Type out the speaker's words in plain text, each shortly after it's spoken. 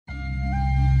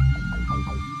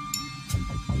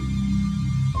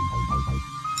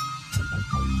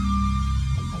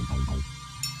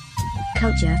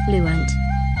Culture Fluent.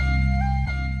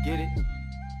 Get it?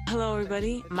 Hello,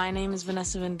 everybody. My name is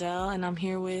Vanessa Vendel, and I'm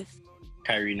here with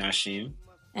Kyrie Nashim.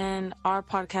 And our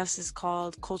podcast is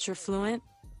called Culture Fluent.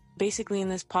 Basically, in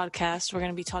this podcast, we're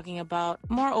going to be talking about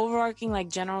more overarching, like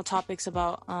general topics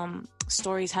about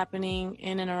stories happening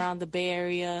in and around the Bay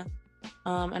Area.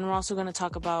 And we're also going to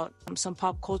talk about some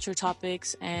pop culture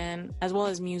topics and as well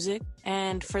as music.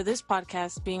 And for this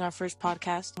podcast, being our first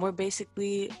podcast, we're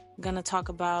basically going to talk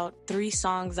about 3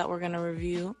 songs that we're going to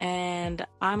review. And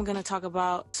I'm going to talk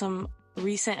about some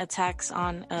recent attacks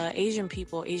on Asian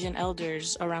people, Asian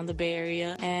elders around the Bay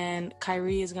Area. And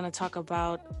Kyrie is going to talk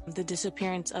about the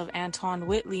disappearance of Antoine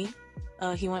Whitley.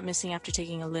 He went missing after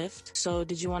taking a lift. So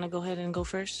did you want to go ahead and go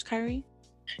first, Kyrie?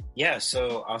 Yeah,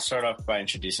 so I'll start off by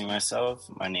introducing myself.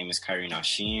 My name is Kyrie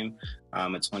Nashim.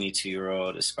 I'm a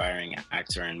 22-year-old aspiring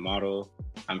actor and model.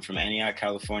 I'm from Antioch,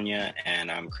 California,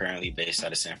 and I'm currently based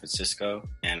out of San Francisco.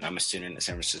 And I'm a student at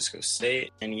San Francisco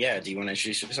State. And yeah, do you want to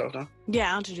introduce yourself now?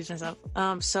 Yeah, I'll introduce myself.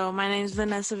 So my name is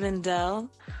Vanessa Vendel.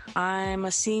 I'm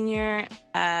a senior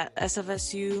at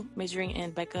SFSU, majoring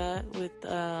in BECA with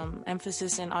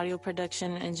emphasis in audio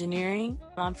production and engineering.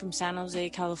 I'm from San Jose,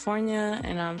 California,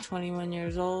 and I'm 21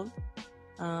 years old.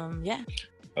 Yeah.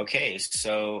 Okay,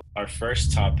 so our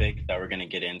first topic that we're going to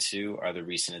get into are the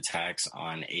recent attacks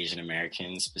on Asian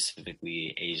Americans,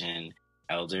 specifically Asian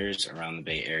elders around the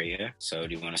Bay Area. So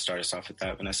do you want to start us off with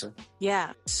that, Vanessa?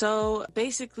 Yeah. So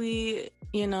basically,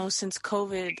 since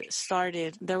COVID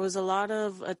started, there was a lot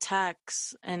of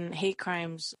attacks and hate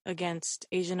crimes against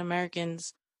Asian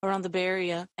Americans around the Bay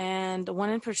Area. And one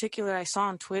in particular I saw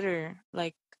on Twitter,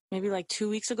 maybe 3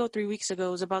 weeks ago,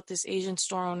 it was about this Asian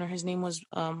store owner. His name was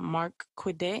Mark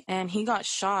Quide, and he got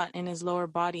shot in his lower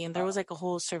body, and there was a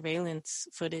whole surveillance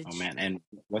footage. Oh, man. And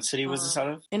what city was this out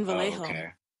of? In Vallejo.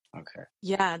 Oh, okay.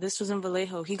 Yeah, this was in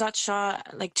Vallejo. He got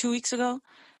shot 2 weeks ago,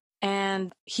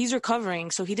 and he's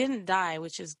recovering, so he didn't die,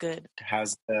 which is good.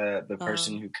 Has the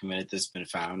person who committed this been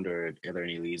found, or are there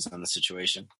any leads on the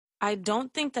situation? I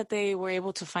don't think that they were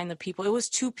able to find the people. It was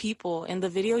 2 people. In the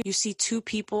video, you see 2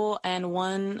 people, and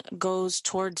one goes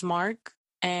towards Mark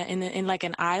in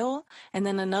an aisle, and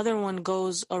then another one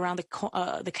goes around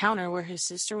the counter where his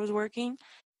sister was working,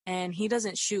 and he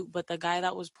doesn't shoot, but the guy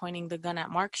that was pointing the gun at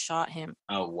Mark shot him.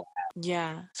 Oh, wow.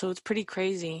 Yeah, so it's pretty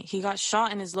crazy. He got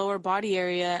shot in his lower body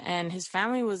area, and his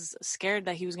family was scared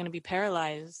that he was going to be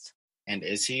paralyzed. And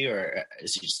is he, or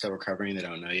is he still recovering? They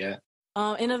don't know yet?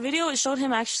 In a video, it showed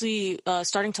him actually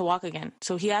starting to walk again.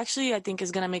 So he actually, I think,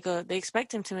 is going to they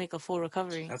expect him to make a full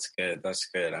recovery. That's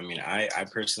good. I mean, I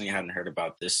personally hadn't heard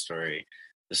about this story.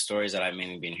 The stories that I've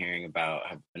mainly been hearing about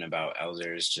have been about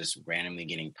elders just randomly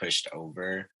getting pushed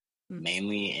over,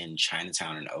 mainly in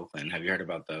Chinatown and Oakland. Have you heard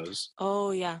about those?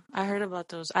 Oh, yeah. I heard about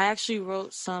those. I actually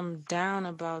wrote some down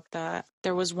about that.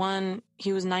 There was one,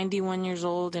 he was 91 years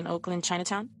old in Oakland,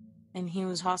 Chinatown, and he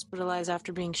was hospitalized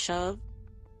after being shoved.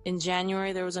 In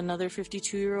January, there was another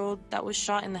 52-year-old that was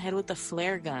shot in the head with a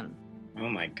flare gun. Oh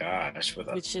my gosh, with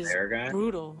a which flare gun? Which is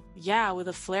brutal. Yeah, with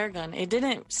a flare gun. It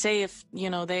didn't say if,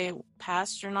 they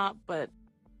passed or not, but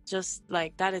just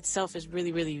that itself is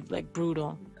really, really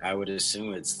brutal. I would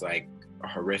assume it's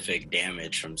horrific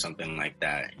damage from something like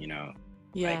that,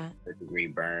 Yeah. Third-degree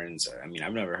burns. I mean,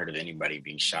 I've never heard of anybody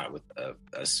being shot with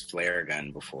a flare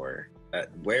gun before.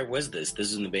 Where was this?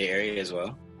 This is in the Bay Area as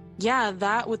well? Yeah,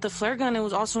 that with the flare gun, it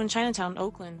was also in Chinatown,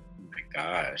 Oakland. Oh my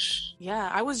gosh. Yeah,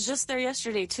 I was just there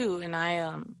yesterday too, and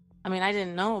I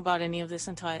didn't know about any of this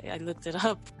until I looked it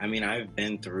up. I mean, I've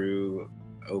been through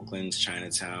Oakland's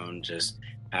Chinatown, just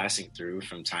passing through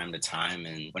from time to time,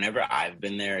 and whenever I've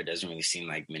been there, it doesn't really seem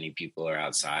like many people are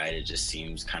outside. It just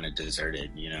seems kind of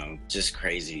deserted, just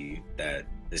crazy that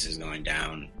this is going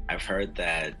down. I've heard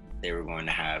that they were going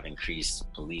to have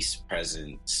increased police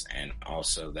presence, and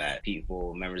also that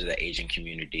members of the Asian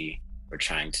community, were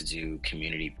trying to do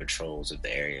community patrols of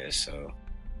the area. So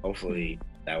hopefully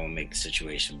that will make the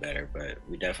situation better, but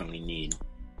we definitely need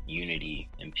unity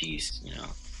and peace,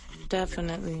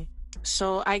 Definitely.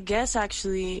 So I guess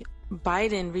actually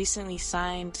Biden recently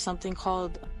signed something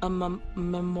called a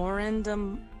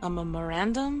memorandum. I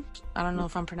don't know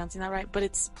if I'm pronouncing that right, but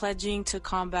it's pledging to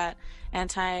combat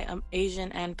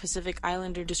anti-Asian and Pacific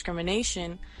Islander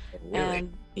discrimination. Really?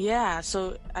 And yeah,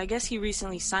 so I guess he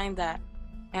recently signed that.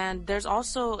 And there's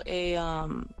also a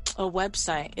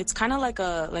website. It's kind of like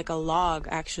a log,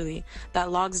 actually,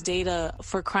 that logs data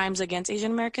for crimes against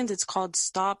Asian Americans. It's called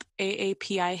Stop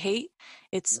AAPI Hate.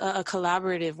 It's a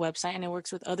collaborative website, and it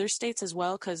works with other states as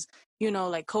well, because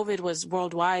COVID was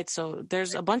worldwide, so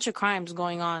there's a bunch of crimes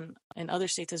going on in other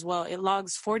states as well. It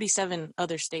logs 47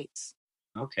 other states.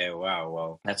 Okay, wow.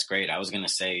 Well, that's great. I was going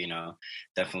to say,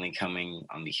 definitely coming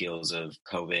on the heels of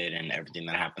COVID and everything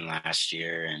that happened last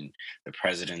year and the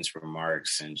president's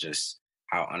remarks and just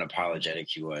how unapologetic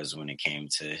he was when it came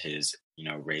to his,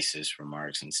 racist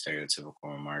remarks and stereotypical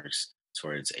remarks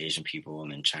towards Asian people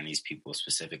and then Chinese people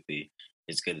specifically.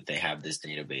 It's good that they have this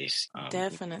database.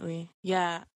 Definitely.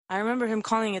 Yeah. I remember him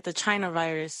calling it the China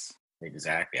virus.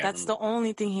 Exactly. That's the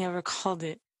only thing he ever called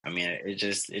it. I mean, it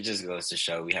just goes to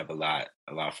show we have a lot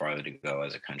farther to go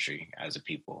as a country, as a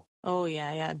people. Oh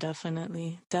yeah,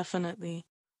 definitely, definitely.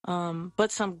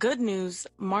 But some good news.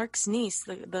 Mark's niece,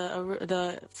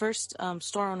 the first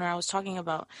store owner I was talking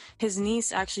about, his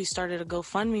niece actually started a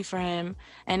GoFundMe for him,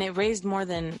 and it raised more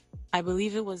than, I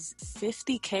believe it was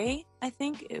 50K. I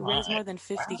think it raised more than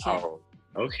 50K. Wow.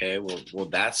 Okay, well,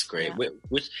 that's great. Yeah.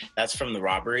 Which that's from the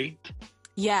robbery.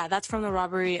 Yeah, that's from the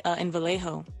robbery in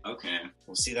Vallejo. Okay,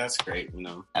 well, see, that's great.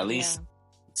 At least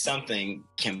something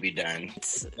can be done.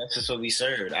 That's just what we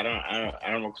served. I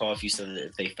don't recall if you said that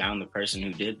if they found the person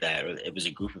who did that, or it was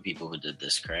a group of people who did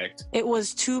this. Correct? It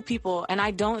was 2 people, and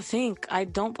I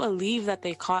don't believe that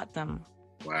they caught them.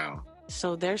 Wow.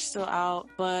 So they're still out,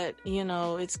 but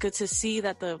it's good to see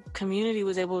that the community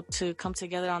was able to come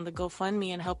together on the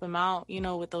GoFundMe and help him out,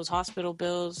 with those hospital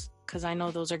bills, because I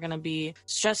know those are going to be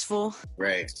stressful.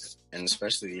 Right. And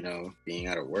especially, being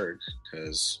out of work,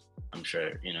 because I'm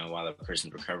sure, while the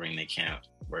person's recovering, they can't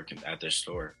work at their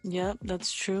store. Yep,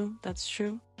 that's true. That's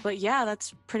true. But yeah,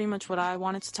 that's pretty much what I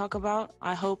wanted to talk about.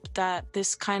 I hope that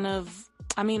this kind of,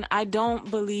 I don't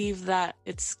believe that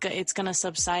it's going to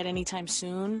subside anytime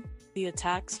soon, the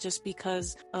attacks, just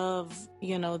because of,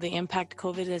 the impact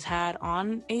COVID has had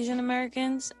on Asian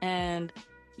Americans. And,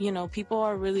 people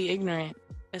are really ignorant,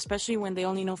 especially when they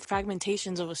only know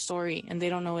fragmentations of a story and they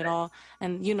don't know it all.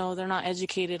 And, they're not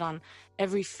educated on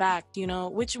every fact,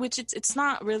 which it's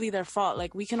not really their fault.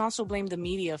 Like, we can also blame the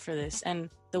media for this and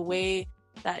the way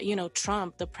that,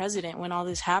 Trump, the president, when all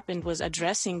this happened, was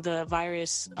addressing the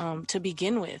virus to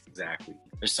begin with. Exactly.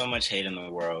 There's so much hate in the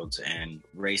world, and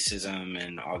racism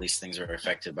and all these things are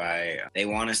affected by, they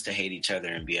want us to hate each other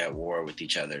and be at war with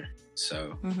each other.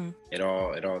 So it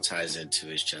all ties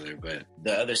into each other. But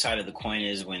the other side of the coin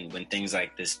is when things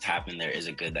like this happen, there is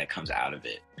a good that comes out of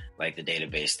it. Like the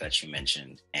database that you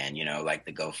mentioned, and like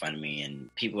the GoFundMe, and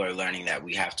people are learning that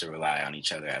we have to rely on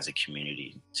each other as a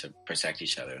community to protect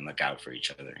each other and look out for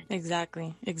each other.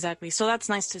 Exactly. So that's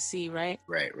nice to see, right?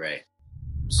 Right.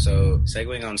 So,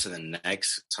 segueing on to the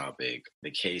next topic,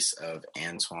 the case of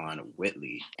Antoine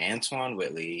Whitley. Antoine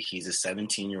Whitley, he's a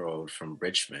 17-year-old from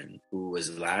Richmond who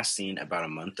was last seen about a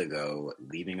month ago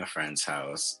leaving a friend's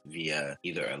house via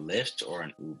either a Lyft or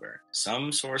an Uber.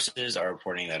 Some sources are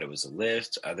reporting that it was a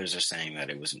Lyft, others are saying that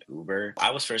it was an Uber.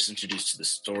 I was first introduced to the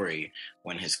story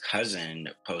when his cousin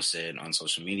posted on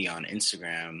social media on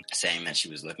Instagram saying that she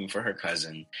was looking for her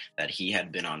cousin, that he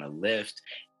had been on a Lyft,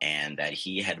 and that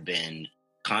he had been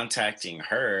contacting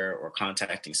her or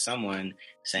contacting someone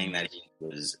saying that he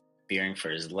was fearing for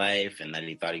his life and that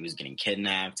he thought he was getting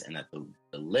kidnapped, and that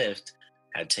the Lyft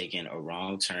had taken a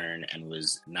wrong turn and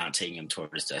was not taking him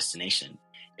toward his destination.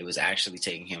 It was actually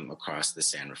taking him across the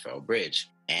San Rafael Bridge.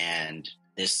 And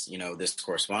this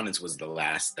correspondence was the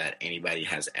last that anybody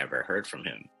has ever heard from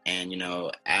him. And,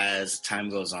 as time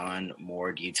goes on,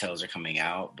 more details are coming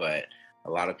out, but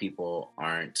a lot of people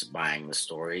aren't buying the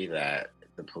story that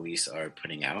the police are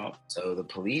putting out. So the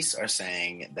police are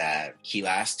saying that he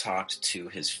last talked to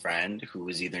his friend, who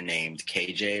was either named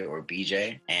KJ or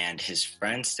BJ, and his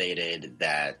friend stated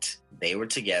that they were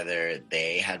together,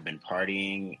 they had been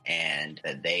partying, and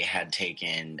that they had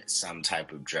taken some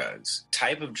type of drugs.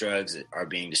 Type of drugs are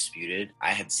being disputed.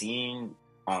 I had seen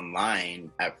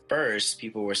online, at first,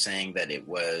 people were saying that it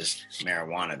was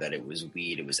marijuana, that it was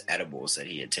weed, it was edibles that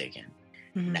he had taken.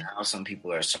 Mm-hmm. Now some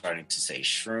people are starting to say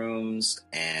shrooms,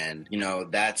 and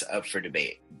that's up for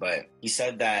debate. But he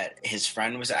said that his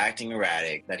friend was acting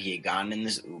erratic, that he had gotten in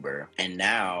this Uber, and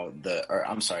now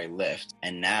Lyft.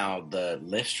 And now the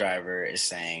Lyft driver is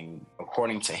saying,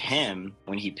 according to him,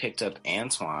 when he picked up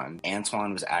Antoine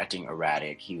was acting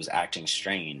erratic, he was acting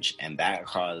strange, and that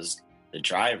caused the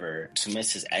driver to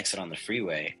miss his exit on the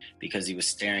freeway because he was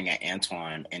staring at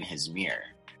Antoine in his mirror.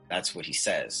 That's what he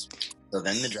says. So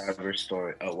then the driver's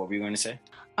story. Oh, what were you going to say?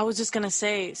 I was just going to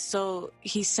say, so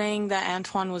he's saying that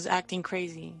Antoine was acting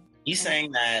crazy. He's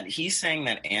saying that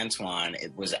Antoine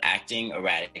was acting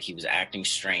erratic. He was acting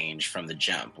strange from the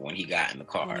jump when he got in the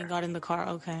car.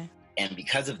 Okay. And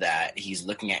because of that, he's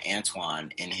looking at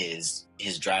Antoine in his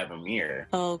driver mirror.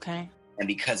 Oh, okay. And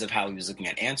because of how he was looking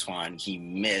at Antoine, he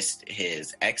missed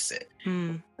his exit.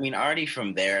 Mm. I mean, already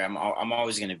from there, I'm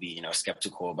always going to be,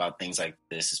 skeptical about things like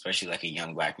this, especially like a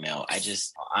young Black male.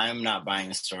 I'm not buying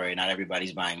the story. Not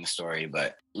everybody's buying the story,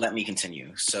 but let me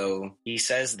continue. So he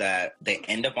says that they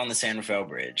end up on the San Rafael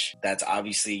Bridge. That's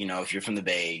obviously, if you're from the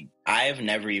Bay, I've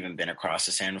never even been across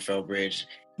the San Rafael Bridge.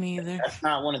 Me either. That's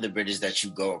not one of the bridges that you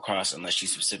go across unless you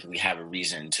specifically have a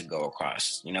reason to go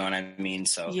across. You know what I mean?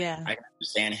 So Yeah. I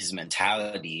understand his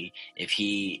mentality. If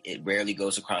it rarely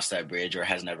goes across that bridge or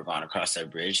has never gone across that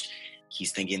bridge,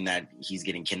 he's thinking that he's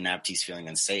getting kidnapped. He's feeling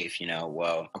unsafe,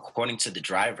 Well, according to the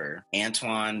driver,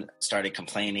 Antoine started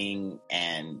complaining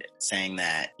and saying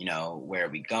that, where are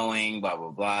we going? Blah,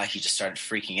 blah, blah. He just started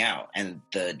freaking out. And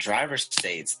the driver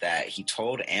states that he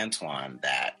told Antoine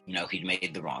that, he'd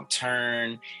made the wrong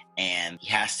turn and he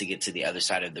has to get to the other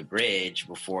side of the bridge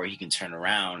before he can turn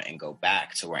around and go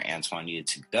back to where Antoine needed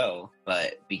to go.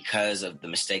 But because of the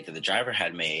mistake that the driver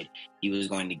had made, he was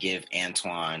going to give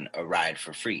Antoine a ride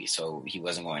for free. So he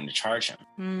wasn't going to charge him.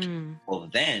 Mm. Well,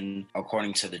 then,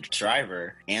 according to the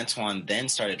driver, Antoine then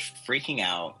started freaking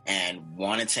out and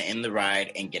wanted to end the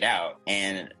ride and get out.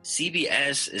 And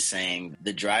CBS is saying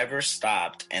the driver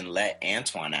stopped and let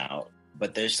Antoine out.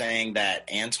 But they're saying that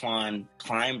Antoine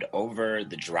climbed over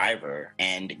the driver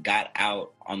and got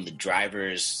out on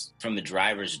from the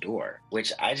driver's door,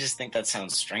 which I just think that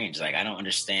sounds strange. Like, I don't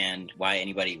understand why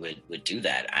anybody would do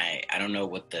that. I don't know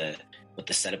what the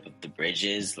setup of the bridge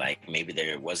is. Like, maybe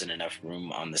there wasn't enough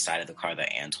room on the side of the car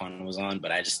that Antoine was on,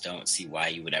 but I just don't see why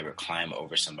you would ever climb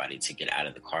over somebody to get out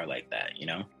of the car like that,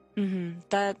 Mm-hmm.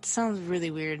 That sounds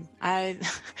really weird. I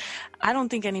don't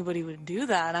think anybody would do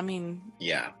that. I mean...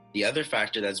 Yeah. The other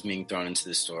factor that's being thrown into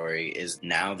the story is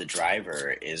now the driver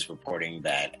is reporting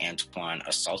that Antoine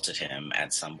assaulted him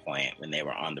at some point when they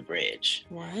were on the bridge.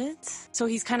 What? So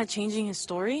he's kind of changing his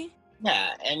story? Yeah,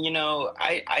 and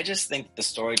I just think the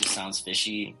story just sounds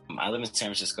fishy. I live in San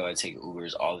Francisco. I take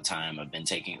Ubers all the time. I've been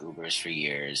taking Ubers for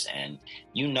years, and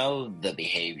the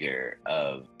behavior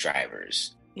of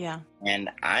drivers. Yeah. And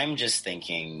I'm just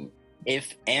thinking,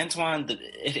 if Antoine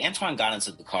got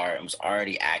into the car and was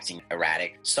already acting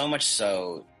erratic, so much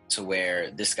so to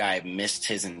where this guy missed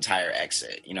his entire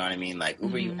exit, you know what I mean? Like,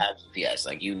 Uber, you have GPS,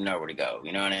 like, you know where to go,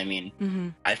 you know what I mean? Mm-hmm.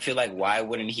 I feel like, why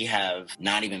wouldn't he have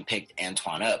not even picked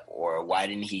Antoine up, or why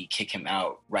didn't he kick him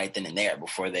out right then and there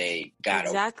before they got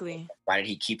exactly. Why did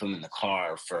he keep him in the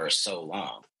car for so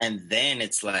long? And then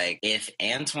it's like, if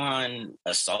Antoine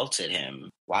assaulted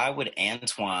him, why would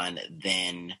Antoine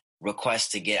then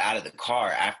request to get out of the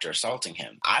car after assaulting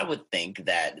him? I would think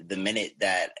that the minute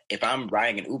that if I'm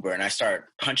riding an Uber and I start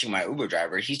punching my Uber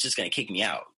driver, he's just going to kick me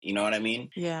out. You know what I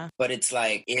mean? Yeah. But it's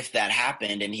like, if that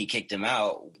happened and he kicked him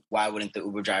out, why wouldn't the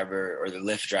Uber driver or the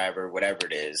Lyft driver, whatever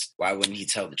it is, why wouldn't he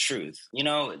tell the truth?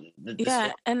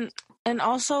 Yeah. And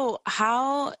also,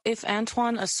 how, if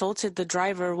Antoine assaulted the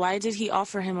driver, why did he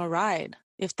offer him a ride?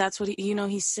 If that's what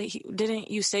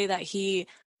didn't you say that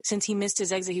since he missed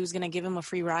his exit, he was going to give him a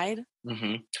free ride?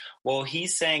 Mm-hmm. Well,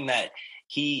 he's saying that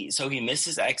he missed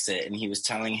his exit, and he was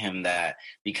telling him that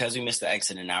because we missed the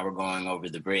exit and now we're going over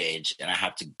the bridge and I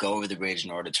have to go over the bridge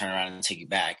in order to turn around and take you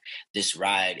back, this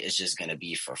ride is just going to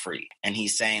be for free. And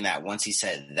he's saying that once he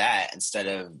said that, instead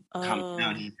of coming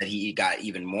down, he got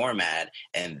even more mad,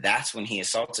 and that's when he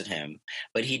assaulted him.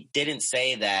 But he didn't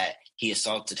say that he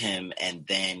assaulted him and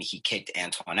then he kicked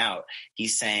Antoine out.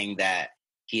 He's saying that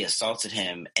he assaulted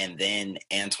him and then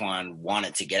Antoine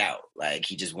wanted to get out. Like,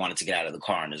 he just wanted to get out of the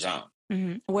car on his own.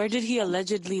 Mm-hmm. Where did he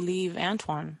allegedly leave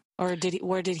Antoine? Or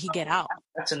where did he get out?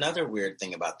 That's another weird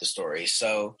thing about the story.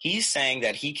 So he's saying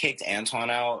that he kicked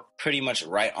Antoine out pretty much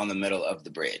right on the middle of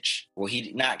the bridge. Well,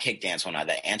 he not kicked Antoine out,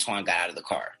 that Antoine got out of the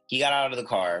car. He got out of the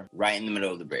car right in the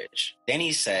middle of the bridge. Then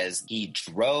he says he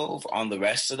drove on the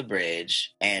rest of the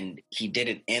bridge and he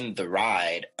didn't end the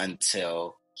ride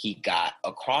until he got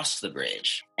across the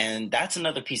bridge. And that's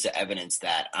another piece of evidence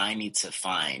that I need to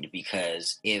find,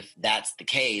 because if that's the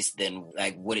case, then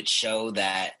like, would it show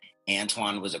that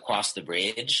Antoine was across the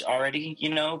bridge already,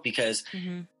 because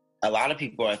a lot of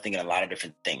people are thinking a lot of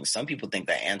different things. Some people think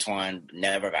that Antoine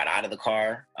never got out of the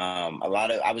car.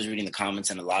 I was reading the comments,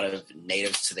 and a lot of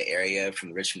natives to the area, from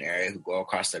the Richmond area, who go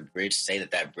across that bridge say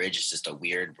that bridge is just a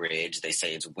weird bridge. They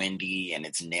say it's windy and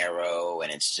it's narrow,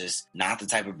 and it's just not the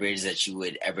type of bridge that you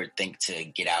would ever think to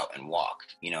get out and walk.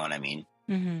 You know what I mean?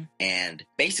 Mm-hmm. And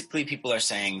basically people are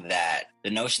saying that the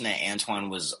notion that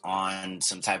Antoine was on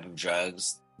some type of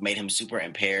drugs made him super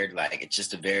impaired. Like, it's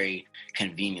just a very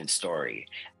convenient story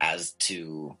as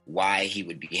to why he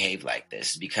would behave like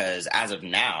this. Because as of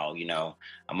now, you know,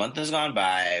 a month has gone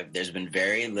by. There's been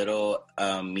very little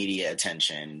media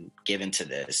attention given to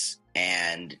this.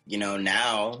 And, you know,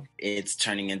 now it's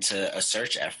turning into a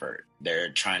search effort.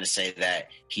 They're trying to say that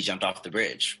he jumped off the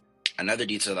bridge. Another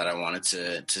detail that I wanted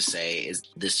to say is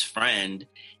this friend,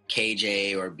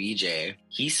 KJ or BJ,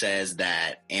 he says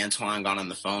that Antoine got on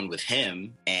the phone with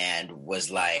him and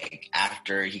was like,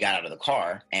 after he got out of the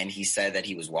car, and he said that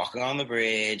he was walking on the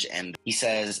bridge, and he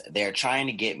says, they're trying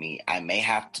to get me. I may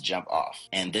have to jump off.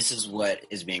 And this is what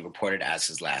is being reported as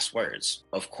his last words.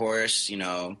 Of course, you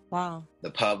know, Wow.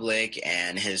 the public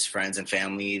and his friends and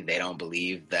family, they don't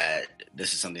believe that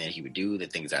this is something that he would do. They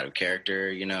think it's out of character,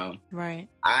 you know? Right.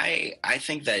 I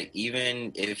think that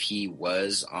even if he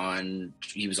was on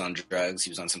drugs, he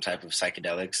was on some type of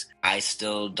psychedelics, I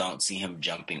still don't see him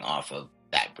jumping off of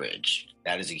that bridge.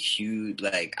 That is a huge,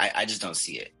 like, I just don't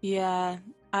see it. Yeah.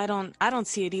 I don't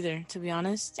see it either, to be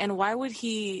honest. And why would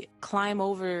he climb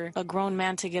over a grown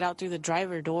man to get out through the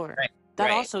driver door? Right. That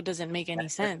Right. also doesn't make any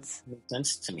sense. Makes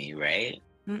sense to me, right?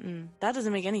 That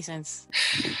doesn't make any sense.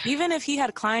 Even if he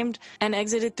had climbed and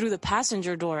exited through the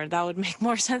passenger door, that would make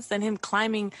more sense than him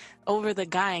climbing over the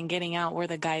guy and getting out where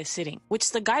the guy is sitting,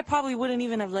 which the guy probably wouldn't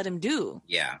even have let him do.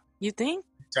 Yeah. You think?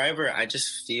 Driver, I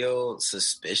just feel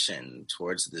suspicion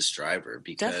towards this driver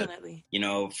because, Definitely. you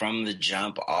know, from the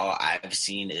jump, all I've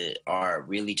seen are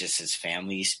really just his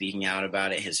family speaking out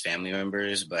about it, his family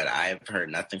members, but I've heard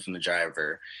nothing from the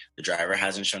driver. The driver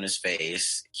hasn't shown his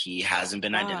face. He hasn't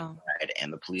been identified,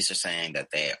 and the police are saying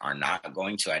that they are not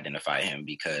going to identify him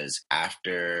because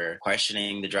after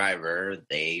questioning the driver,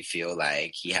 they feel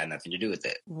like he had nothing to do with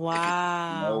it.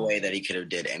 Wow. No way that he could have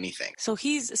did anything. So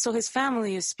his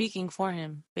family is speaking for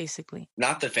him, basically.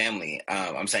 Not the family.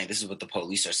 I'm saying this is what the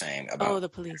police are saying about. The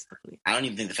police. I don't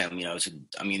even think the family knows who.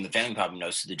 I mean, the family probably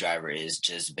knows who the driver is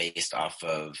just based off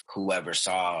of who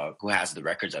has the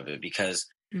records of it. Because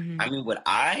I mean, what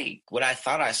I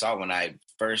thought I saw when I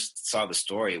first saw the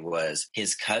story was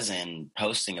his cousin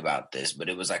posting about this, but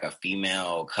it was like a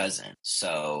female cousin.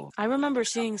 So I remember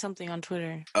seeing something on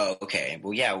Twitter. Oh, okay.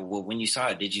 Well, yeah. Well, when you saw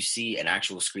it, did you see an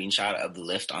actual screenshot of the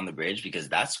lift on the bridge? Because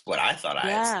that's what I thought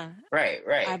I had seen. Right.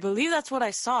 I believe that's what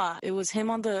I saw. It was him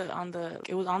on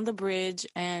the bridge,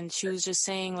 and she was just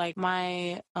saying like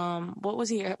my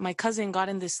cousin got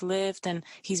in this lift and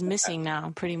he's missing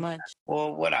now, pretty much.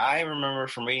 Well, what I remember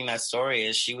from reading that story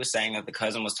is she was saying that the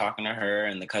cousin was talking to her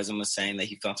and the cousin was saying that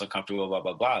he felt uncomfortable, blah,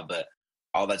 blah, blah. But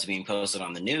all that's being posted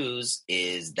on the news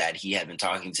is that he had been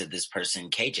talking to this person,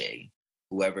 KJ,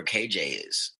 whoever KJ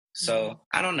is. So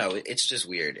I don't know. It's just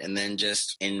weird. And then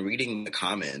just in reading the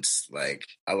comments, like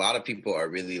a lot of people are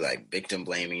really like victim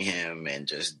blaming him and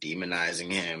just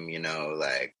demonizing him, you know,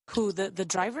 like. Who, the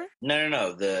driver?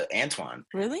 No, the Antoine.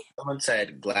 Really? Someone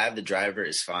said, glad the driver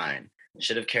is fine.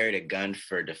 Should have carried a gun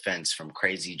for defense from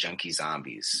crazy junkie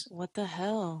zombies. What the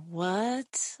hell?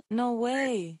 What? No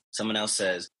way. Someone else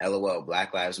says, LOL,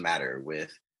 Black Lives Matter,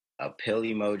 with a pill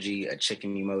emoji, a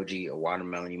chicken emoji, a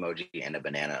watermelon emoji, and a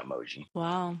banana emoji.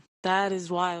 Wow. That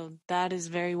is wild. That is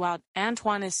very wild.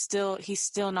 Antoine he's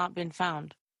still not been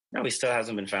found. No, he still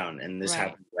hasn't been found. And this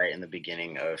happened right in the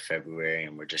beginning of February,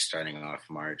 and we're just starting off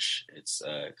March. It's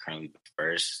currently the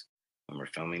 1st. When we're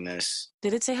filming this.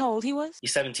 Did it say how old he was?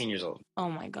 He's 17 years old. Oh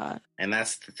my God. And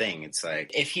that's the thing. It's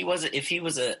like if he was a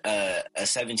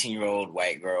 17-year-old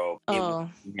white girl, it would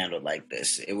be handled like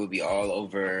this. It would be all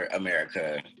over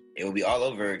America. It would be all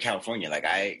over California. Like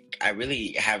I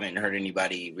really haven't heard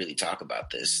anybody really talk about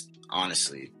this,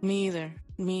 honestly. Me either.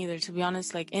 To be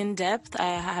honest, like in depth,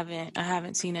 I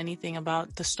haven't seen anything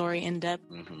about the story in depth.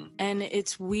 And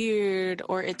it's weird,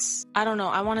 or I don't know.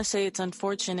 I want to say it's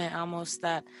unfortunate almost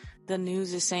that the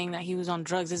news is saying that he was on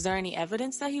drugs. Is there any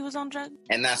evidence that he was on drugs?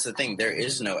 And that's the thing. There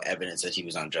is no evidence that he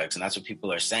was on drugs. And that's what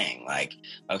people are saying. Like,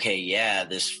 okay, yeah,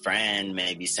 this friend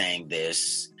may be saying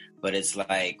this, but it's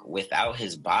like without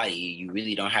his body, you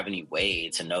really don't have any way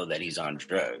to know that he's on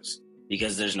drugs.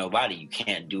 Because there's no body, you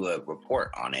can't do a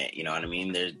report on it. You know what I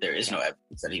mean? There is no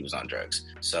evidence that he was on drugs.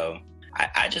 So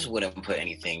I just wouldn't put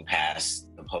anything past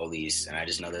the police. And I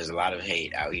just know there's a lot of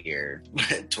hate out here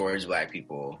towards Black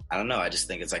people. I don't know. I just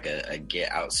think it's like a get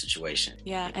out situation.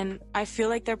 Yeah. And I feel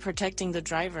like they're protecting the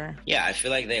driver. Yeah. I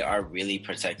feel like they are really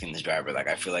protecting the driver. Like,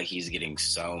 I feel like he's getting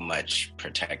so much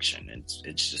protection.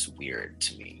 It's just weird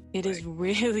to me. It is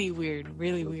really weird.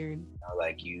 Really weird. know,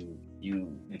 like you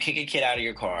kick a kid out of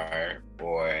your car,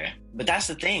 but that's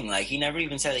the thing. Like, he never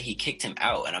even said that he kicked him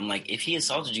out. And I'm like, if he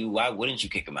assaulted you, why wouldn't you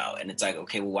kick him out? And it's like,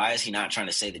 okay, well, why is he not trying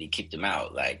to say that he kicked him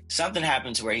out? Like, something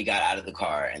happened to where he got out of the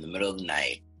car in the middle of the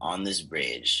night on this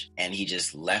bridge and he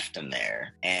just left him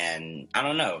there. And I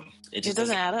don't know. It just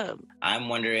doesn't add up. I'm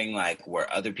wondering, like,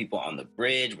 were other people on the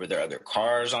bridge? Were there other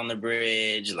cars on the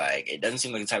bridge? Like, it doesn't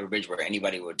seem like the type of bridge where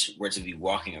anybody were to be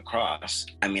walking across.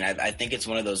 I mean, I think it's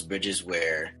one of those bridges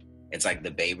where it's like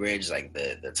the Bay Bridge, like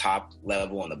the top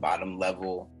level and the bottom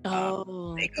level,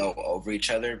 they go over each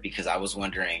other, because I was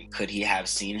wondering, could he have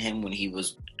seen him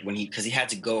because he had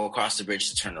to go across the bridge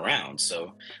to turn around.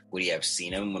 So would he have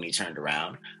seen him when he turned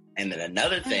around? And then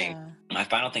another thing, my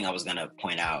final thing I was going to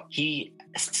point out, he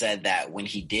said that when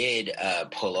he did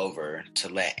pull over to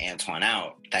let Antoine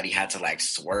out, that he had to like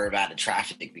swerve out of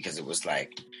traffic because it was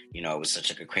like, you know, it was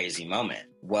such like a crazy moment.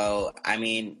 Well, I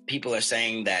mean, people are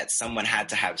saying that someone had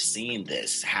to have seen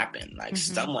this happen. Like,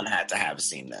 someone had to have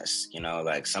seen this, you know,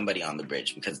 like somebody on the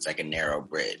bridge, because it's like a narrow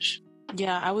bridge.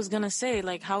 Yeah, I was gonna say,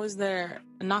 like, how is there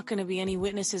not gonna be any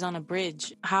witnesses on a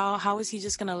bridge? How is he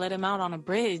just gonna let him out on a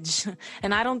bridge?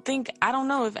 And I don't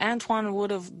know if Antoine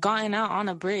would have gotten out on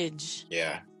a bridge.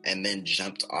 Yeah, and then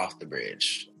jumped off the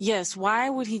bridge. Yes, why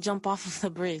would he jump off of the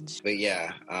bridge? But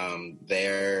yeah,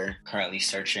 they're currently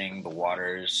searching the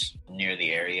waters near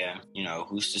the area. You know,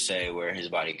 who's to say where his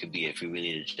body could be if he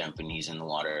really did jump and he's in the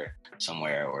water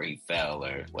somewhere, or he fell,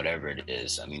 or whatever it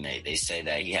is. I mean, they say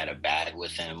that he had a bag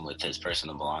with him with his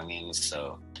personal belongings,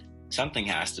 so something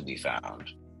has to be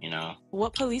found, you know?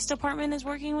 What police department is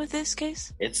working with this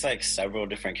case? It's like several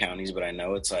different counties, but I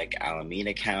know it's like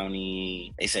Alameda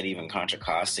County. They said even Contra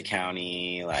Costa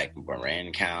County, like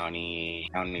Marin County.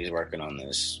 Counties working on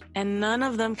this. And none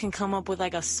of them can come up with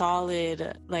like a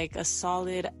solid, like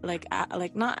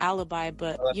not alibi,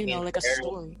 but, well, you know, like a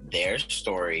story. Their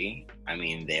story, I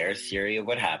mean, their theory of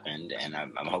what happened, and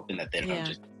I'm hoping that they don't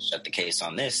just shut the case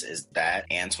on this, is that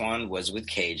Antoine was with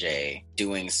KJ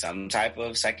doing some type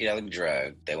of psychedelic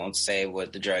drug. They won't say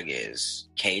what the drug is.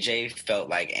 KJ felt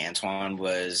like Antoine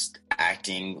was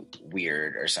acting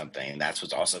weird or something. That's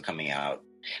what's also coming out.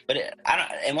 But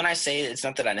and when I say it, it's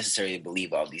not that I necessarily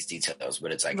believe all these details,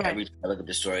 but it's like every time I look at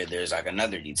the story, there's like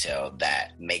another detail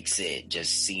that makes it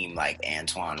just seem like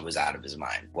Antoine was out of his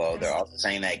mind. Well, they're also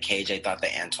saying that KJ thought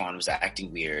that Antoine was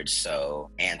acting weird,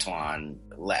 so Antoine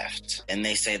left. And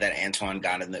they say that Antoine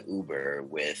got in the Uber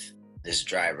with this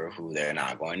driver who they're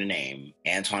not going to name.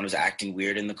 Antoine was acting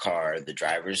weird in the car. The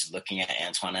driver's looking at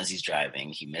Antoine as he's driving.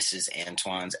 He misses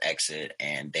Antoine's exit,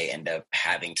 and they end up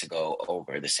having to go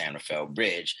over the San Rafael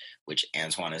Bridge, which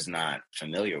Antoine is not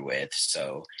familiar with.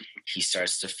 So he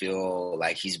starts to feel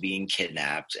like he's being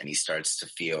kidnapped, and he starts to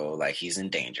feel like he's in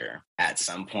danger. At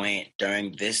some point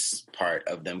during this part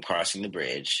of them crossing the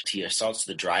bridge, he assaults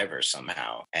the driver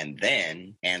somehow. And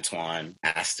then Antoine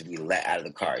asks to be let out of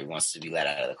the car. He wants to be let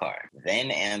out of the car.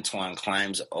 Then Antoine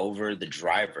climbs over the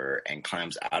driver and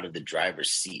climbs out of the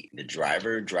driver's seat. The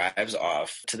driver drives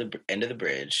off to the end of the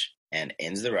bridge and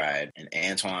ends the ride, and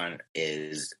Antoine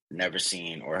is never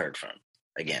seen or heard from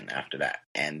again after that.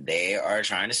 And they are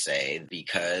trying to say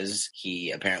because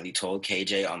he apparently told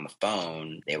KJ on the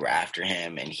phone they were after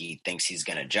him and he thinks he's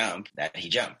gonna jump, that he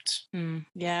jumped.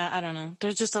 Yeah, I don't know.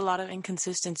 There's just a lot of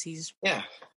inconsistencies. Yeah.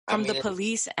 From the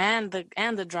police and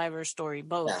the driver's story,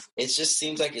 both. Yeah. It just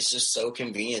seems like it's just so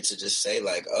convenient to just say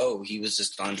like, oh, he was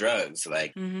just on drugs.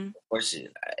 Like, of course,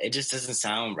 it just doesn't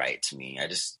sound right to me.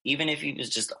 Even if he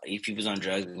was on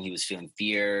drugs and he was feeling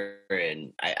fear,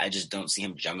 and I just don't see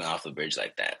him jumping off the bridge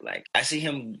like that. Like, I see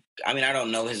him, I mean, I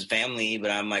don't know his family,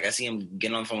 but I'm like, I see him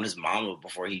getting on the phone with his mom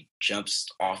before he jumps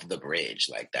off the bridge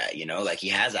like that, you know? Like, he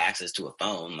has access to a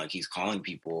phone. Like, he's calling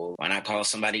people. Why not call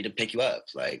somebody to pick you up?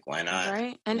 Like, why not?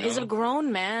 Right. And is a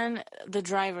grown man, the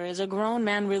driver, is a grown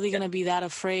man really going to be that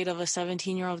afraid of a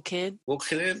 17-year-old kid? Well,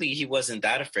 clearly he wasn't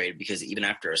that afraid, because even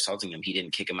after assaulting him, he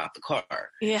didn't kick him out the car.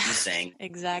 Yeah. He's saying,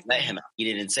 exactly. Let him out. He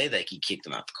didn't say that he kicked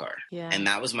him out the car. Yeah. And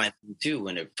that was my thing too,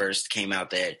 when it first came out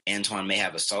that Antoine may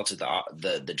have assaulted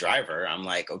the driver. I'm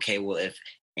like, okay, well, if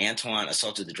Antoine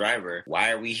assaulted the driver,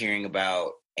 why are we hearing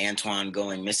about Antoine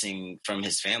going missing from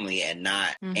his family and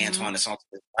not Antoine assaulted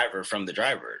the driver from the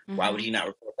driver? Why would he not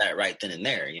report that right then and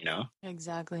there, you know?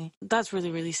 Exactly. That's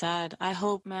really, really sad. I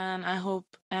hope, man, I hope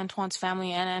Antoine's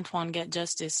family and Antoine get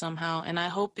justice somehow. And I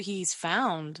hope he's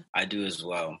found. I do as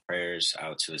well. Prayers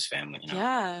out to his family, you know?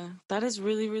 Yeah, that is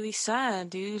really, really sad,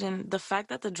 dude. And the fact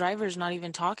that the driver's not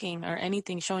even talking or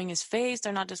anything, showing his face,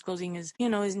 they're not disclosing his,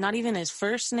 his not even his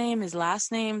first name, his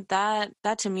last name. That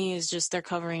to me is just they're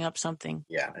covering up something.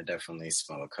 Yeah, I definitely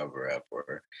smell a cover up,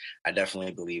 or I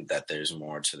definitely believe that there's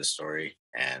more to the story.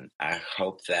 And I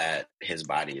hope that his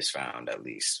body is found at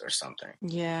least or something.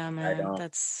 Yeah, man.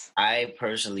 I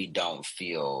personally don't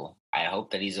feel, I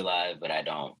hope that he's alive, but I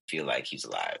don't feel like he's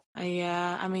alive.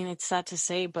 Yeah, I mean, it's sad to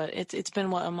say, but it's been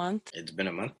what, a month? It's been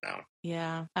a month now.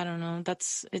 Yeah, I don't know.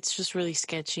 It's just really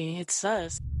sketchy. It's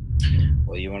sus.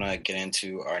 Well, you want to get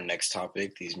into our next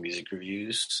topic, these music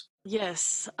reviews?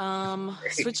 Yes.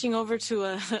 Switching over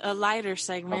to a lighter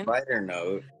segment.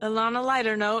 On a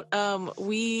lighter note,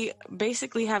 we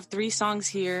basically have 3 songs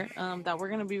here that we're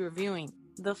gonna be reviewing.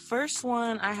 The first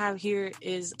one I have here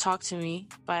is Talk to Me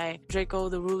by Draco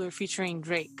the Ruler featuring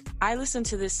Drake. I listened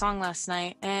to this song last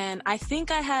night, and I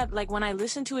think I had, like, when I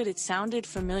listened to it, it sounded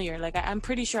familiar. Like, I'm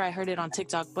pretty sure I heard it on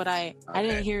TikTok, but I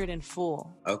didn't hear it in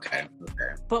full. Okay.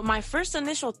 But my first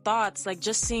initial thoughts, like,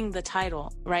 just seeing the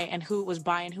title, right, and who it was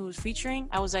by and who it was featuring,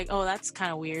 I was like, oh, that's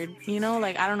kind of weird. You know,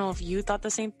 like, I don't know if you thought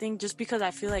the same thing, just because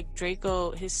I feel like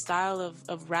Draco, his style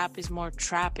of rap is more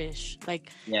trappish.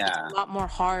 Like, yeah, it's a lot more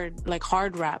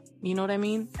hard rap. You know what I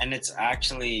mean? And it's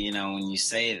actually, when you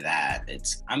say that,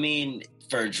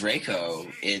 for Draco,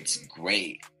 it's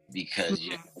great because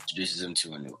it introduces him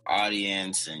to a new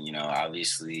audience, and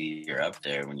obviously you're up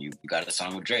there when you got a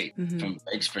song with Drake. From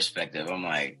Drake's perspective, I'm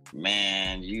like,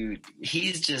 man,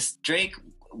 Drake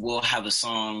will have a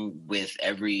song with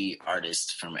every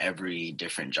artist from every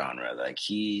different genre. Like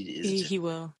he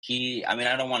will.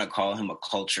 I don't want to call him a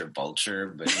culture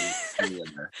vulture, but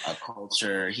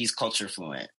he's culture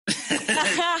fluent.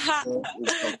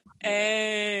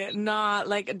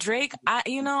 Like Drake, I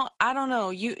don't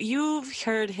know. You've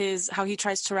heard how he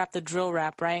tries to rap the drill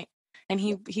rap, right? And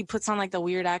he puts on like the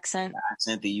weird accent.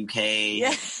 The UK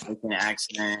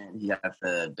accent. He got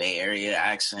the Bay Area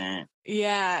accent.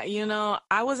 Yeah,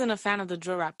 I wasn't a fan of the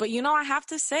drill rap, but I have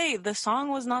to say the song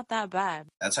was not that bad.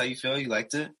 That's how you feel? You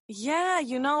liked it? Yeah,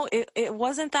 it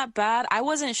wasn't that bad. I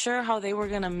wasn't sure how they were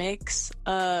gonna mix,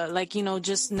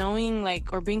 just knowing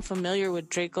or being familiar with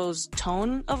Draco's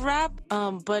tone of rap.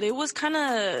 But it was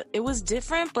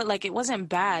different, but it wasn't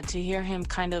bad to hear him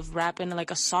kind of rap in like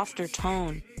a softer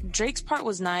tone. Drake's part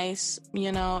was nice,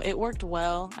 it worked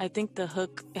well. I think the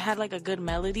hook, it had like a good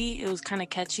melody. It was kind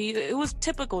of catchy. It was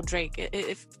typical Drake.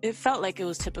 It felt like it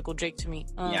was typical Drake to me.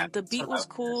 The beat was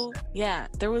cool. Yeah,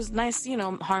 there was nice,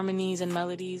 harmonies and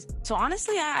melodies. So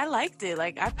honestly, I liked it.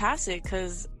 Like, I passed it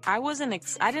because I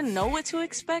didn't know what to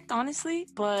expect, honestly,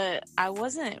 but I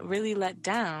wasn't really let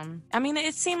down. I mean,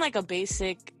 it seemed like a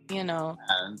basic,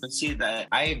 But see, that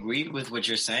I agreed with what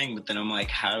you're saying, but then I'm like,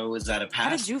 how was that a pass?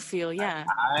 How did you feel? Yeah.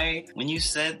 When you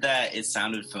said that it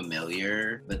sounded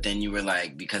familiar, but then you were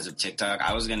like, because of TikTok,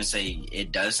 I was going to say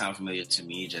it does sound familiar to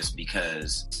me just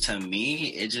because to me,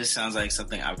 it just sounds like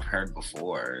something I've heard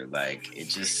before. Like, it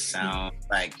just sounds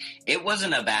like it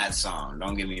wasn't a bad song.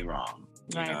 Don't get me wrong.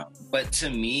 Right. But to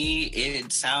me, it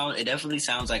definitely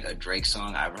sounds like a Drake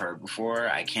song I've heard before.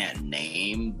 I can't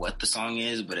name what the song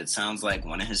is, but it sounds like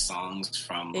one of his songs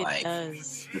from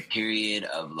the period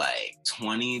of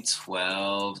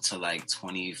 2012 to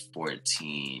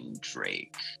 2014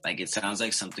 Drake. Like, it sounds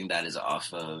like something that is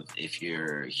off of If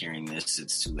You're Hearing This,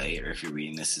 It's Too Late, or If You're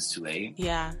Reading This, It's Too Late.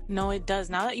 Yeah, no, it does.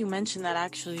 Now that you mention that,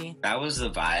 actually. That was the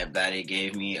vibe that it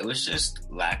gave me. It was just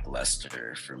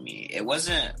lackluster for me. It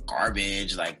wasn't garbage,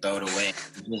 throw it away. It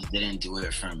just didn't do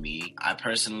it for me. I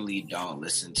personally don't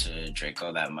listen to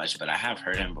Draco that much, but I have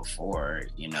heard him before,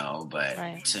 but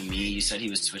right. To me, you said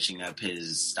he was switching up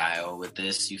his style with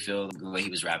this. You feel the way he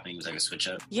was rapping was like a switch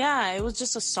up? Yeah, it was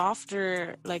just a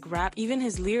softer rap. Even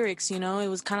his lyrics, it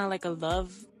was kind of like a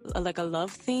love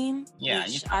theme,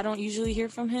 which I don't usually hear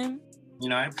from him.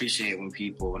 I appreciate when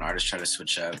artists try to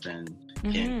switch up and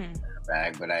get in the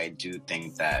bag, but I do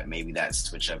think that maybe that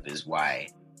switch up is why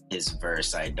his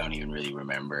verse, I don't even really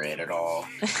remember it at all.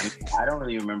 I don't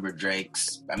really remember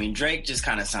Drake's. Drake just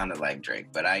kind of sounded like Drake,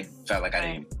 but I felt like I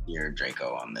didn't hear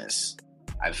Draco on this.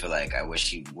 I feel like I wish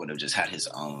he would have just had his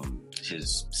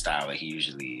style that he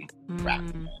usually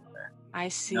rapped. I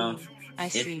see. I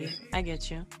see. I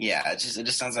get you. Yeah, it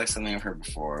just sounds like something I've heard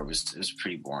before. It was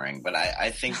pretty boring. But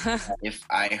I think if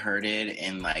I heard it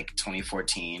in like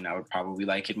 2014, I would probably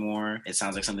like it more. It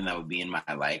sounds like something that would be in my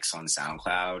likes on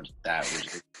SoundCloud. That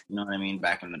would, you know what I mean,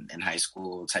 back in high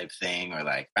school type thing, or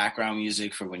like background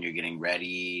music for when you're getting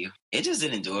ready. It just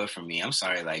didn't do it for me. I'm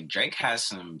sorry. Like Drake has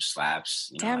some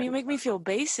slaps. Damn, like, you make me feel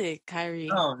basic, Kyrie.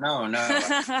 No.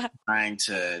 I'm trying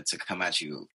to come at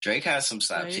you. Drake has some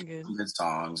slaps, good. some good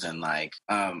songs, and like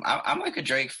I'm like a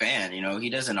Drake fan. You know, he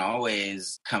doesn't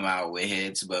always come out with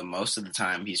hits, but most of the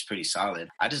time he's pretty solid.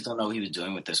 I just don't know what he was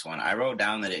doing with this one. I wrote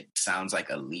down that it sounds like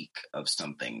a leak of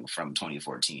something from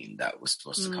 2014 that was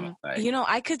supposed to come out. Like, you know,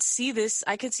 I could see this.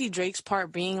 I could see Drake's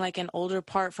part being like an older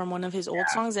part from one of his old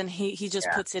songs, and he just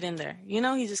puts it in there. You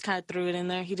know, he just kind of threw it in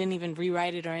there. He didn't even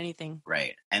rewrite it or anything.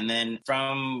 Right. And then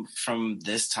from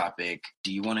this topic,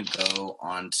 do you want to go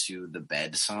on to the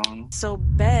Bed song? So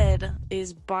Bed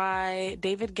is by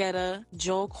David Guetta,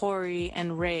 Joel Corey,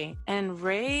 and Ray. And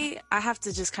Ray, I have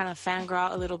to just kind of fangirl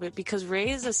out a little bit because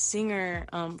Ray is a singer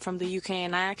from the UK,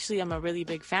 and I actually am a really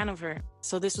big fan of her.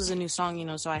 So this was a new song, you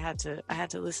know, so I had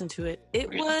to listen to it.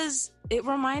 It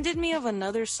reminded me of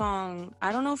another song.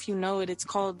 I don't know if you know it. It's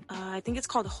called, I think it's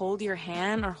called Hold Your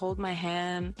Hand or Hold My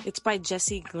Hand. It's by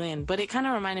Jesse Glynn, but it kind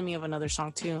of reminded me of another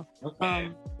song too. Okay.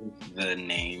 The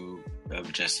name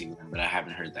of Jesse Glynn, but I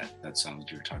haven't heard that song that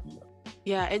you were talking about.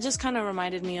 Yeah, it just kind of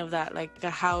reminded me of that, like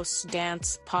the house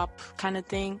dance pop kind of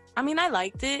thing. I mean, I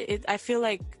liked it. I feel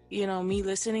like, you know, me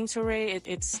listening to Ray,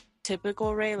 it's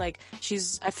typical Ray. Like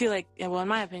I feel like, well, in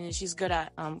my opinion, she's good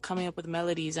at coming up with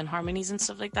melodies and harmonies and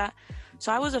stuff like that.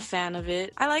 So I was a fan of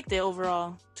it. I liked it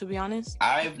overall, to be honest.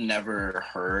 I've never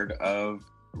heard of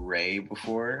Ray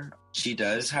before. She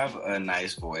does have a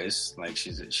nice voice. Like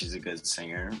she's a good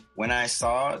singer. When I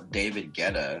saw David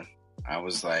Guetta, I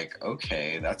was like,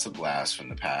 okay, that's a blast from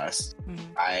the past.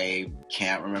 Mm-hmm. I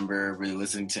can't remember really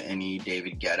listening to any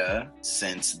David Guetta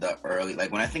since the early,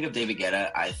 like when I think of David Guetta,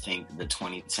 I think the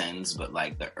 2010s, but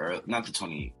like the early, not the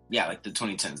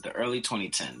 2010s, the early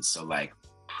 2010s. So like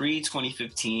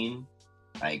pre-2015,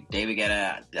 like David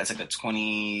Guetta, that's like a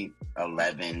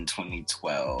 2011,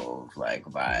 2012 like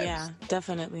vibes. Yeah,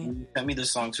 definitely. When you sent me the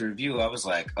song to review, I was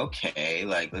like, okay,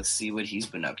 like let's see what he's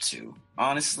been up to.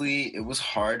 Honestly, it was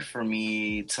hard for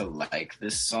me to like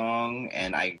this song,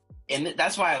 and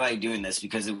that's why I like doing this,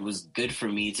 because it was good for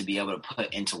me to be able to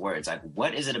put into words like,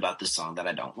 what is it about this song that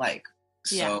I don't like?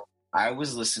 Yeah. So I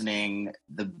was listening,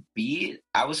 the beat,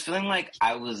 I was feeling like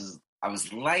I was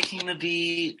liking the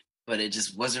beat, but it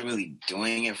just wasn't really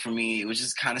doing it for me. It was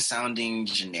just kind of sounding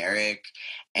generic.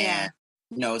 And,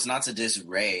 you know, it's not to diss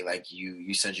Ray. Like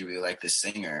you said you really like the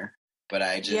singer, but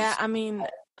I just... Yeah, I mean,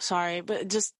 sorry, but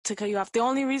just to cut you off, the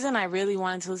only reason I really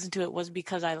wanted to listen to it was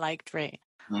because I liked Ray.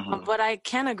 Mm-hmm. But I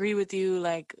can agree with you,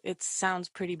 like, it sounds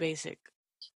pretty basic.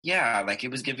 Yeah, like,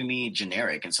 it was giving me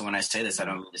generic. And so when I say this, I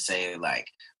don't mean to say, like,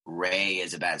 Ray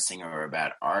is a bad singer or a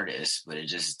bad artist, but it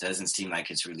just doesn't seem like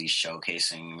it's really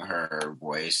showcasing her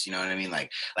voice. You know what I mean?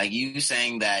 Like you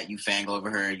saying that you fangirl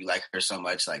over her, you like her so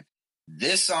much, like,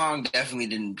 this song definitely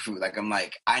didn't prove, like, I'm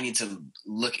like, I need to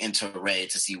look into Ray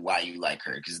to see why you like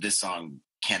her, because this song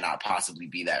cannot possibly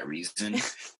be that reason.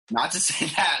 Not to say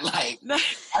that, like, not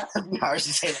to be harsh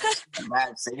to say that she's a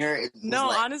bad singer. No,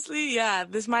 like, honestly, yeah,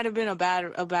 this might have been a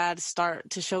bad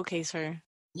start to showcase her.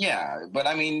 Yeah, but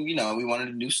I mean, you know, we wanted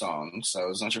a new song, so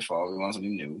it's not your fault. We wanted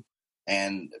something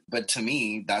new. But to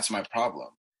me, that's my problem.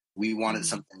 We wanted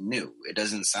something new. It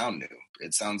doesn't sound new.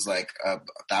 It sounds like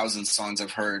 1,000 songs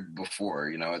I've heard before.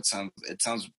 You know, it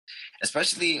sounds,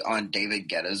 especially on David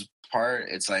Guetta's part,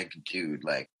 it's like, dude,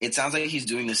 like, it sounds like he's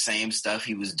doing the same stuff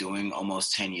he was doing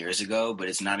almost 10 years ago, but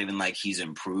it's not even like he's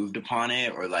improved upon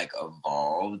it or like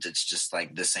evolved. It's just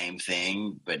like the same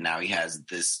thing, but now he has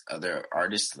this other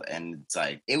artist, and it's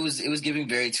like, it was giving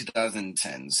very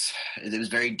 2010s. It was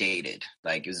very dated.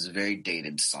 Like, it was a very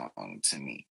dated song to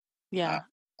me. Yeah,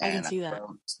 I can see that.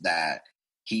 That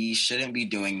he shouldn't be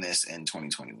doing this in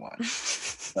 2021.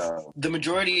 So the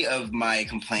majority of my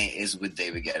complaint is with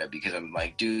David Guetta, because I'm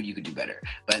like, dude, you could do better.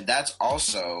 But that's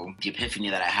also the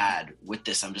epiphany that I had with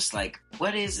this. I'm just like,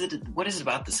 what is it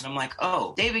about this? And I'm like,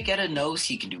 oh, David Guetta knows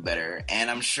he can do better. And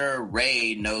I'm sure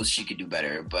Ray knows she could do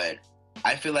better. But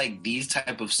I feel like these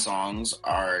type of songs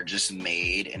are just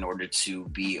made in order to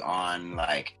be on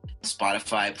like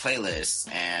Spotify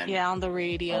playlists and on the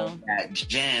radio, at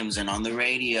gyms and on the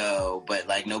radio, but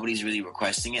like nobody's really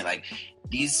requesting it. Like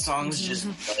these songs just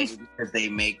play because they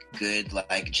make good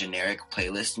like generic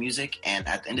playlist music, and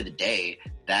at the end of the day,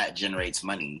 that generates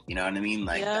money. You know what I mean?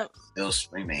 Like that's still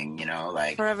streaming. You know,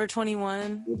 like Forever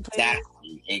 21.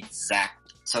 Exactly.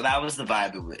 So that was the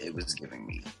vibe it was giving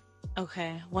me.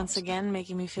 Okay. Once again,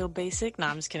 making me feel basic. No,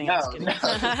 I'm just kidding. No, I'm just kidding.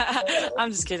 no.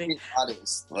 I'm just kidding. To be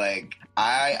honest, like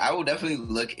I will definitely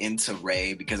look into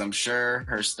Ray because I'm sure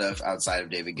her stuff outside of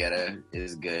David Guetta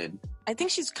is good. I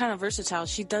think she's kind of versatile.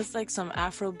 She does like some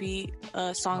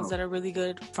Afrobeat songs that are really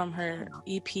good from her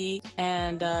EP,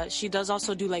 and she does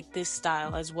also do like this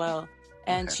style as well.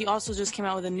 And she also just came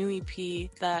out with a new EP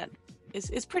that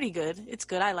is pretty good. It's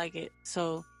good. I like it.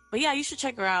 So. But yeah, you should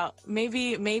check her out.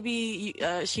 Maybe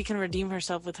she can redeem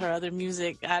herself with her other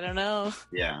music. I don't know.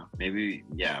 Yeah, maybe.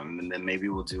 Yeah, and then maybe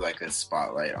we'll do like a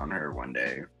spotlight on her one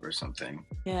day or something.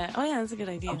 Yeah. Oh yeah, that's a good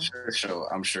idea.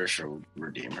 I'm sure she'll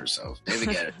redeem herself. David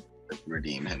Guetta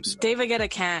redeem himself. David Guetta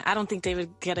can't. I don't think David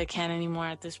Guetta can anymore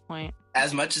at this point.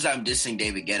 As much as I'm dissing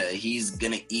David Guetta, he's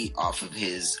gonna eat off of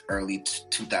his early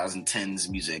 2010s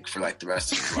music for like the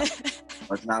rest of his life.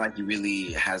 It's not like he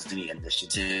really has any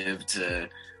initiative to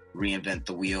reinvent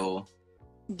the wheel.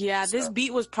 Yeah, this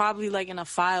beat was probably like in a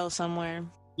file somewhere.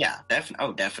 Yeah,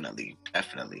 definitely.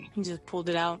 He just pulled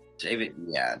it out. David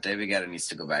Guetta needs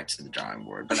to go back to the drawing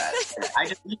board. But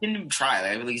he didn't even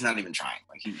try. Like, he's not even trying.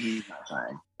 Like he's not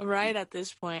trying. Right at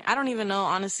this point, I don't even know.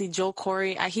 Honestly, Joel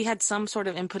Corey, he had some sort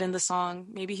of input in the song.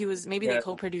 Maybe they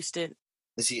co-produced it.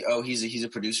 Is he? Oh, he's a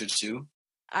producer too.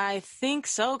 I think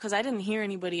so because I didn't hear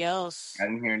anybody else. I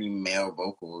didn't hear any male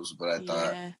vocals, but I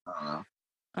thought I don't know.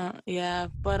 Yeah,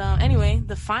 but anyway,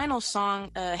 the final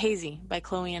song, Hazy by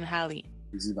Chloe and Halle.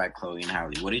 Hazy by Chloe and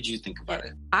Halle. What did you think about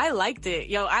it? I liked it.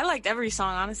 Yo, I liked every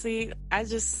song, honestly.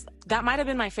 That might have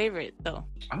been my favorite, though.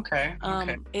 Okay.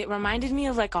 It reminded me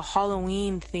of like a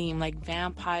Halloween theme, like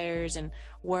vampires and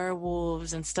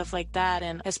werewolves and stuff like that,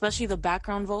 and especially the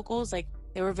background vocals, like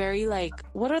they were very like,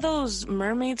 what are those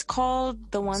mermaids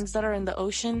called? The ones that are in the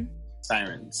ocean?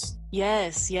 Sirens.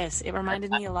 Yes. It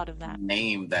reminded me a lot of that. The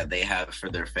name that they have for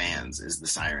their fans is the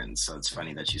Sirens, so it's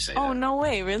funny that you say that. Oh, no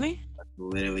way, really?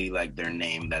 Literally, like, their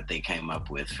name that they came up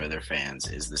with for their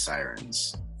fans is the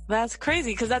Sirens. That's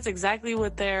crazy, because that's exactly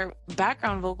what their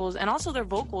background vocals, and also their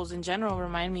vocals in general,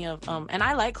 remind me of. And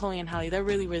I like Chloe and Halle. They're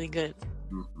really, really good.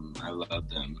 I love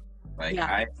them. Like,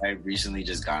 yeah. I recently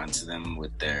just got into them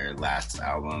with their last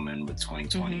album and with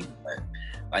 2020. But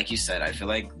like you said, I feel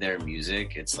like their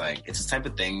music, it's the type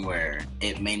of thing where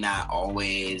it may not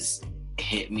always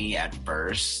hit me at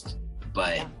first,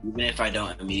 but even if I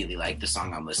don't immediately like the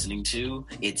song I'm listening to,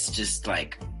 it's just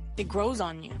like... It grows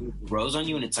on you. It grows on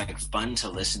you, and it's like fun to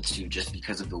listen to just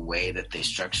because of the way that they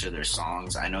structure their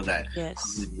songs. I know that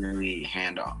he's really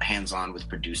hands-on with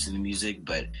producing the music,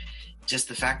 but just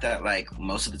the fact that like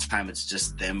most of the time it's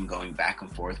just them going back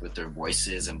and forth with their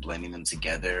voices and blending them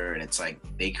together, and it's like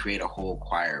they create a whole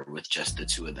choir with just the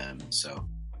two of them. So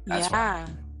that's why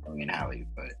I'm in Halle.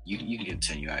 But you can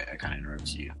continue. I kind of interrupted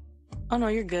you. Oh no,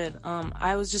 you're good.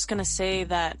 I was just gonna say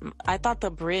that I thought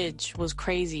the bridge was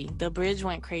crazy. The bridge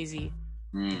went crazy.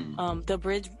 The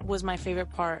bridge was my favorite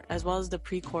part, as well as the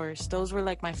pre-chorus. Those were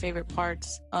like my favorite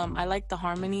parts. I liked the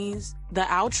harmonies. The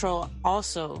outro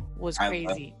also was crazy. I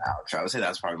love the outro. I would say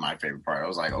that's probably my favorite part. I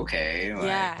was like, okay.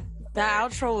 The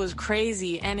outro was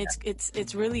crazy, and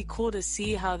it's really cool to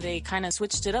see how they kind of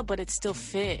switched it up, but it still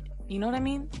fit. You know what I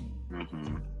mean?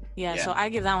 Mm-hmm. Yeah, so I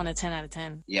give that one a 10 out of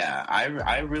 10. Yeah,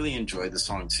 I really enjoyed the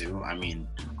song too. I mean,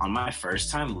 on my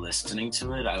first time listening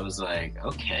to it, I was like,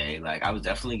 okay, like I was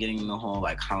definitely getting the whole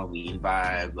like Halloween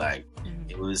vibe. Like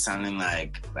it was sounding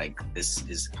like this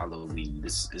is Halloween.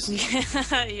 This is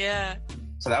yeah.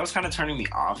 So that was kind of turning me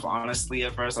off, honestly.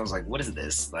 At first, I was like, "What is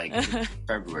this?" Like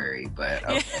February, but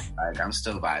okay, like I'm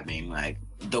still vibing. Like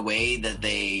the way that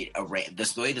they arrange,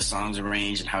 the way the songs are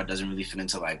arranged, and how it doesn't really fit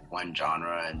into like one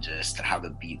genre, and just how the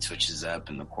beat switches up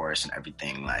and the chorus and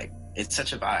everything. Like it's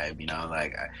such a vibe, you know.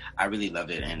 Like I really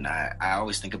loved it, and I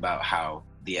always think about how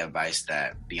the advice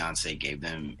that Beyonce gave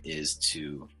them is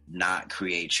to not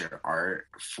create your art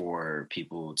for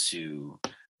people to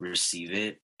receive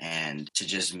it, and to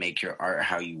just make your art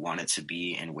how you want it to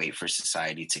be and wait for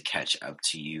society to catch up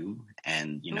to you.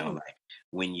 And, you know, like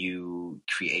when you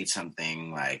create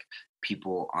something, like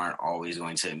people aren't always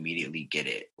going to immediately get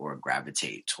it or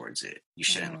gravitate towards it. You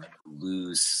shouldn't like,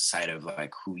 lose sight of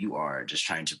like who you are just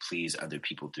trying to please other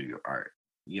people through your art.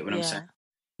 You get what I'm saying?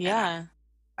 Yeah.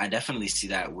 I definitely see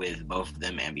that with both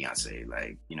them and Beyonce,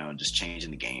 like, you know, just changing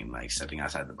the game, like stepping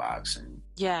outside the box. And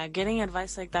yeah, getting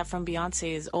advice like that from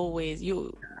Beyonce is always,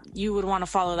 you would want to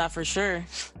follow that for sure.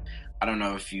 I don't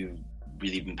know if you've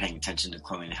really been paying attention to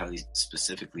Chloe and Halle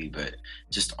specifically, but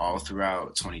just all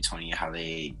throughout 2020, how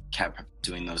they kept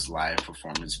doing those live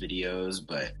performance videos,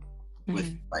 but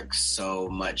with like so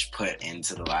much put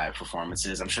into the live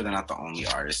performances. I'm sure they're not the only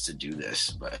artists to do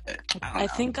this, but I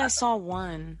think I saw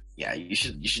one. Yeah, you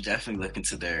should definitely look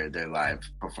into their live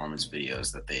performance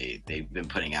videos that they've been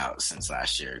putting out since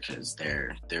last year, because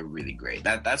they're really great.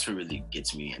 That's what really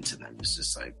gets me into them. It's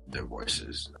just like their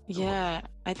voices. Yeah,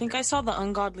 I think I saw the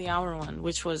Ungodly Hour one,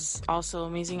 which was also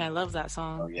amazing. I love that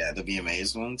song. Oh yeah, the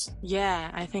VMAs ones.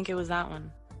 Yeah, I think it was that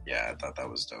one. Yeah, I thought that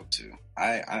was dope too.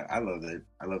 I love it.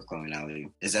 I love Chloe and Halle.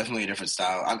 It's definitely a different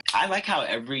style. I like how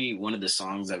every one of the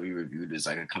songs that we reviewed is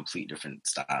like a complete different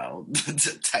style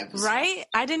type of right song.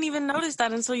 I didn't even notice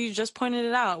that until you just pointed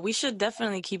it out. We should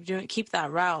definitely keep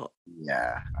that route.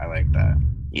 Yeah, I like that.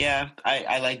 Yeah,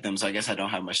 I like them, so I guess I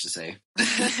don't have much to say.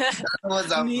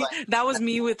 That was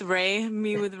me with Ray.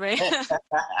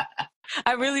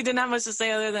 I really didn't have much to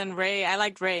say other than Ray. I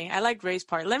liked Ray. I liked Ray's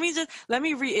part. Let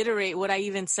me reiterate what I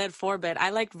even said for bed.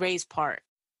 I liked Ray's part.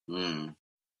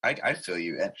 I feel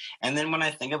you. And then when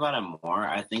I think about it more,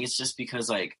 I think it's just because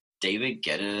like David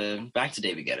Guetta. Back to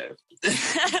David Guetta.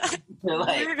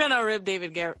 Like, we're gonna rip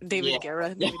David Guetta. David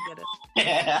Guetta.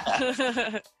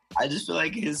 Yeah. I just feel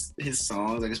like his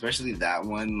songs, like especially that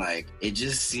one, like it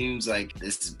just seems like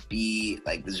this beat,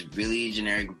 like this really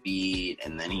generic beat,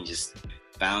 and then he just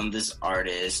found this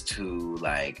artist who,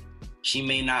 like, she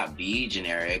may not be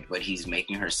generic, but he's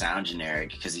making her sound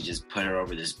generic because he just put her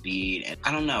over this beat. And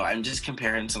I don't know, I'm just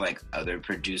comparing to like other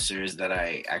producers that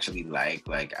I actually like.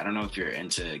 Like, I don't know if you're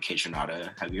into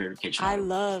Kaytranada. Have you heard of Kaytranada? I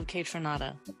love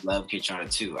Kaytranada. I love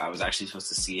Kaytranada too. I was actually supposed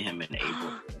to see him in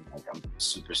April. Like, I'm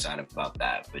super sad about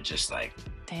that, but just like,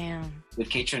 damn, with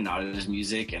Kaytranada's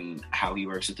music and how he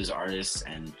works with his artists,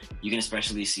 and you can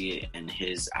especially see it in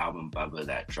his album Bubba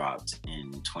that dropped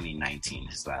in 2019,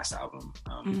 his last album.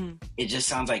 It just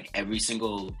sounds like every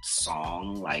single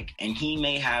song, like, and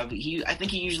I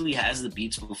think he usually has the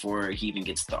beats before he even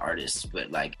gets to the artists,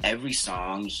 but like every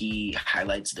song he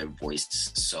highlights their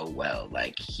voice so well,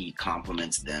 like he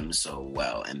compliments them so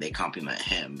well and they compliment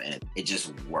him, and it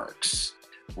just works.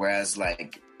 Whereas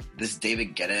like this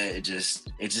David Guetta, it just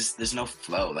there's no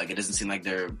flow. Like it doesn't seem like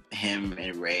him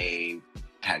and Ray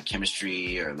had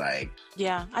chemistry, or like,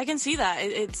 yeah, I can see that.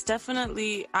 It's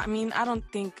definitely, I mean, I don't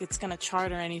think it's gonna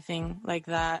chart or anything like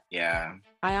that. Yeah,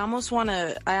 I almost want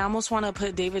to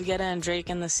put David Guetta and Drake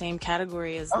in the same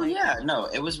category as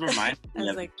it was reminding me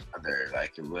of like, each other.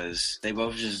 Like it was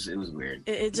weird.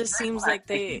 It just seems like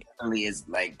they definitely is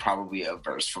like probably a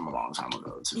verse from a long time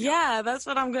ago too. Yeah, that's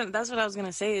what I was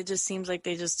gonna say. It just seems like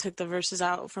they just took the verses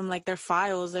out from like their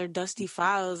dusty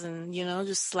files, and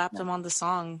just slapped them on the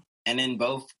song. And in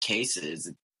both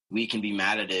cases, we can be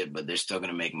mad at it, but they're still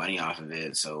going to make money off of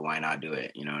it. So why not do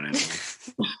it? You know what I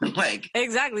mean? Like,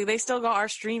 exactly. They still got our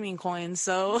streaming coins.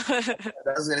 So I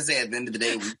was going to say, at the end of the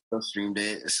day, we still streamed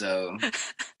it. So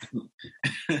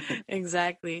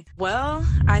exactly. Well,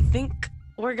 I think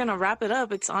we're going to wrap it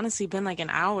up. It's honestly been like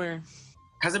an hour.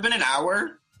 Has it been an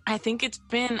hour? I think it's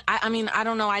been, I mean, I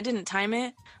don't know. I didn't time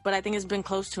it, but I think it's been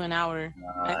close to an hour.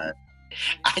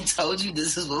 I told you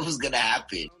this is what was going to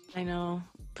happen. I know.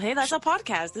 But hey, that's a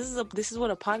podcast. This is what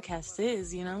a podcast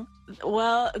is,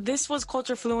 Well, this was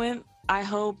Culture Fluent. I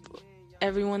hope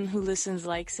everyone who listens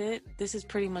likes it. This is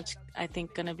pretty much, I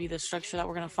think, going to be the structure that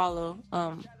we're going to follow.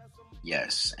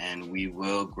 Yes, and we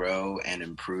will grow and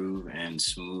improve and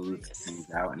smooth things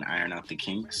out and iron out the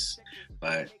kinks.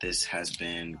 But this has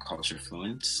been Culture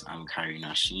Fluent. I'm Kyrie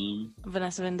Nashim.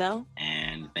 Vanessa Vendel.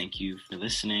 And thank you for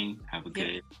listening. Have a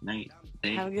good night.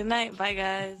 Have a good night. Bye,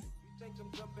 guys.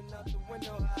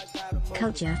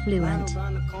 Culture Fluent.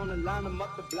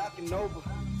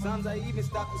 Sometimes I even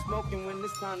stop the smoking when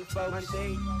it's time to focus. My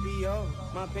day be over,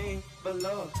 my pain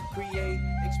below. Create,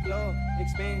 explore,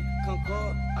 expand,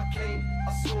 concord. I came,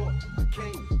 I saw, I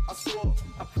came.